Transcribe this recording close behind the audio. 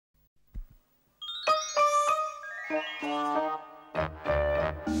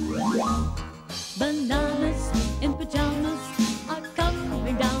Bananas in pajamas are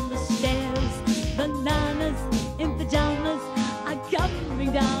coming down the stairs. Bananas in pajamas are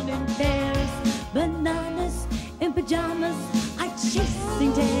coming down in pairs. Bananas in pajamas are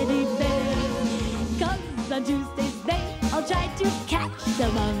chasing teddy bears. 'Cause on Tuesdays they all try to catch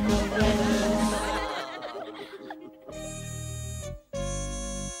them unawares.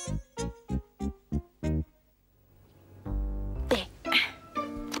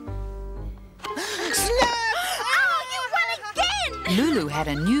 Lulu had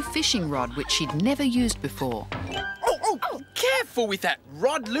a new fishing rod which she'd never used before. Oh, careful with that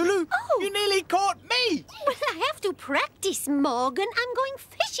rod, Lulu. Oh. You nearly caught me. Well, I have to practice, Morgan. I'm going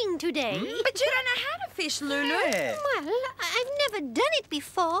fishing today. But you don't know how to fish, Lulu. Yeah. Well, I've never done it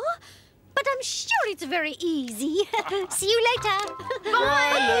before, but I'm sure it's very easy. See you later.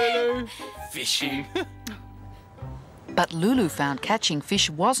 Bye, Lulu. Fishy. But Lulu found catching fish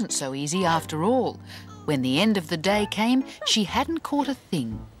wasn't so easy after all. When the end of the day came, she hadn't caught a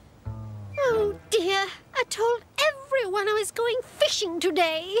thing. Oh, dear. I told everyone I was going fishing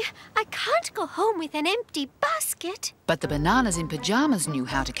today. I can't go home with an empty basket. But the bananas in pajamas knew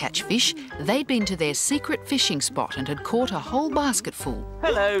how to catch fish. They'd been to their secret fishing spot and had caught a whole basket full.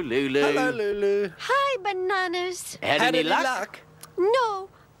 Hello, Lulu. Hello, Lulu. Hi, bananas. Had any luck? No,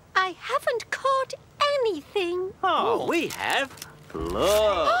 I haven't caught anything. Oh, we have.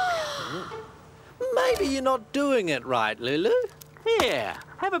 Look. Maybe you're not doing it right, Lulu. Here,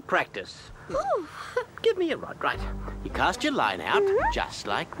 have a practice. Oh. Give me a rod, right. You cast your line out just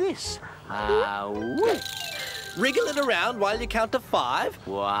like this. Whoop. Wriggle it around while you count to 5.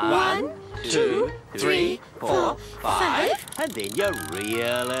 1, 2, 3, 4, 5. And then you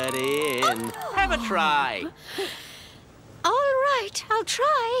reel it in. Have a try. All right, I'll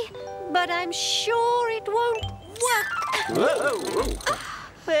try, but I'm sure it won't work. Whoa.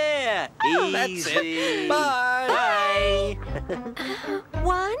 There, easy. That's it. Bye. Bye.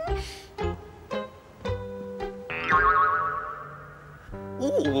 1.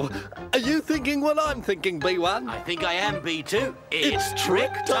 Ooh, are you thinking what I'm thinking, B1? I think I am, B2. It's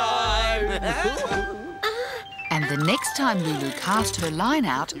trick time. And the next time Lulu cast her line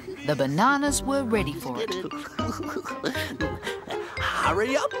out, the bananas were ready for it.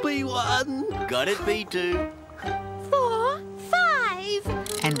 Hurry up, B1. Got it, B2. 4, 5.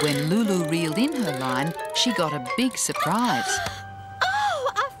 And when Lulu reeled in her line, she got a big surprise. Oh,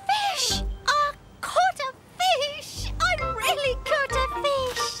 a fish! I caught a fish! I really caught a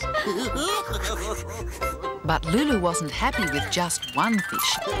fish! But Lulu wasn't happy with just one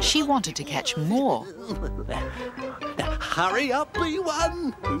fish. She wanted to catch more. Hurry up,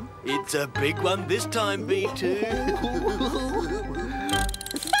 B1. It's a big one this time, B2.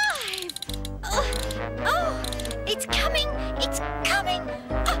 5! Oh, it's coming! It's coming!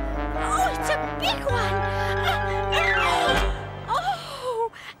 Oh, it's a big one!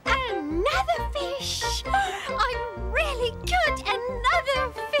 Oh, another fish! I really caught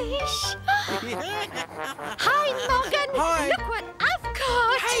another fish! Hi, Morgan! Hi. Look what I've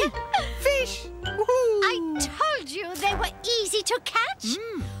caught! Hey, fish! I told you they were easy to catch.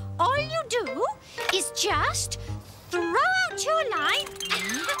 All you do is just throw out your line.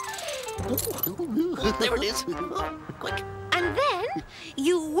 There it is. Quick. And then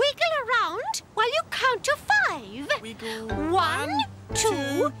you wiggle around while you count to 5. Wiggle. 1,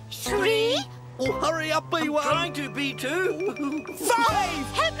 2, 3. Oh, hurry up, B1. Trying to, B2.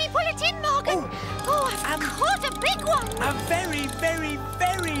 5! Help me pull it in, Morgan. Oh, I've caught a big one. A very, very,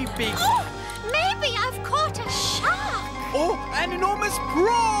 very big Oh, one. maybe I've caught a shark. Oh, an enormous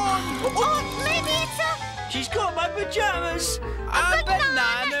prawn! Or maybe it's a... She's got my pajamas. A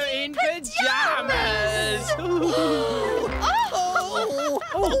banana in pajamas!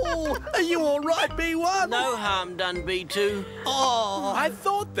 Oh, are you all right, B1? No harm done, B2. Oh, I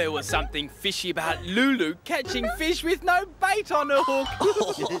thought there was something fishy about Lulu catching fish with no bait on her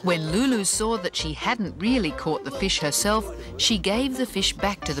hook. When Lulu saw that she hadn't really caught the fish herself, she gave the fish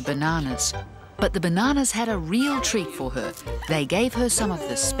back to the bananas. But the bananas had a real treat for her. They gave her some of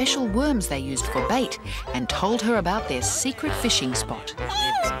the special worms they used for bait and told her about their secret fishing spot.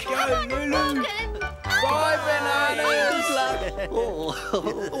 Let's go, Lulu. Morgan. Bye, bananas.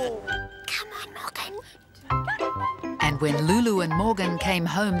 Come on, Morgan. And when Lulu and Morgan came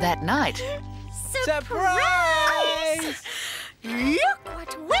home that night, Surprise! Look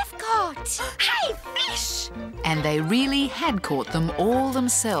what we've caught! Hey, fish! and they really had caught them all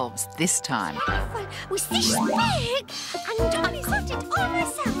themselves this time. Well, was this big? And I caught it all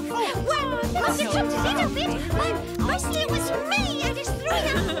myself. Well, there was a little bit, but mostly it was me. I just threw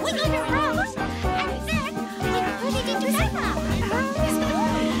it out, wiggled around.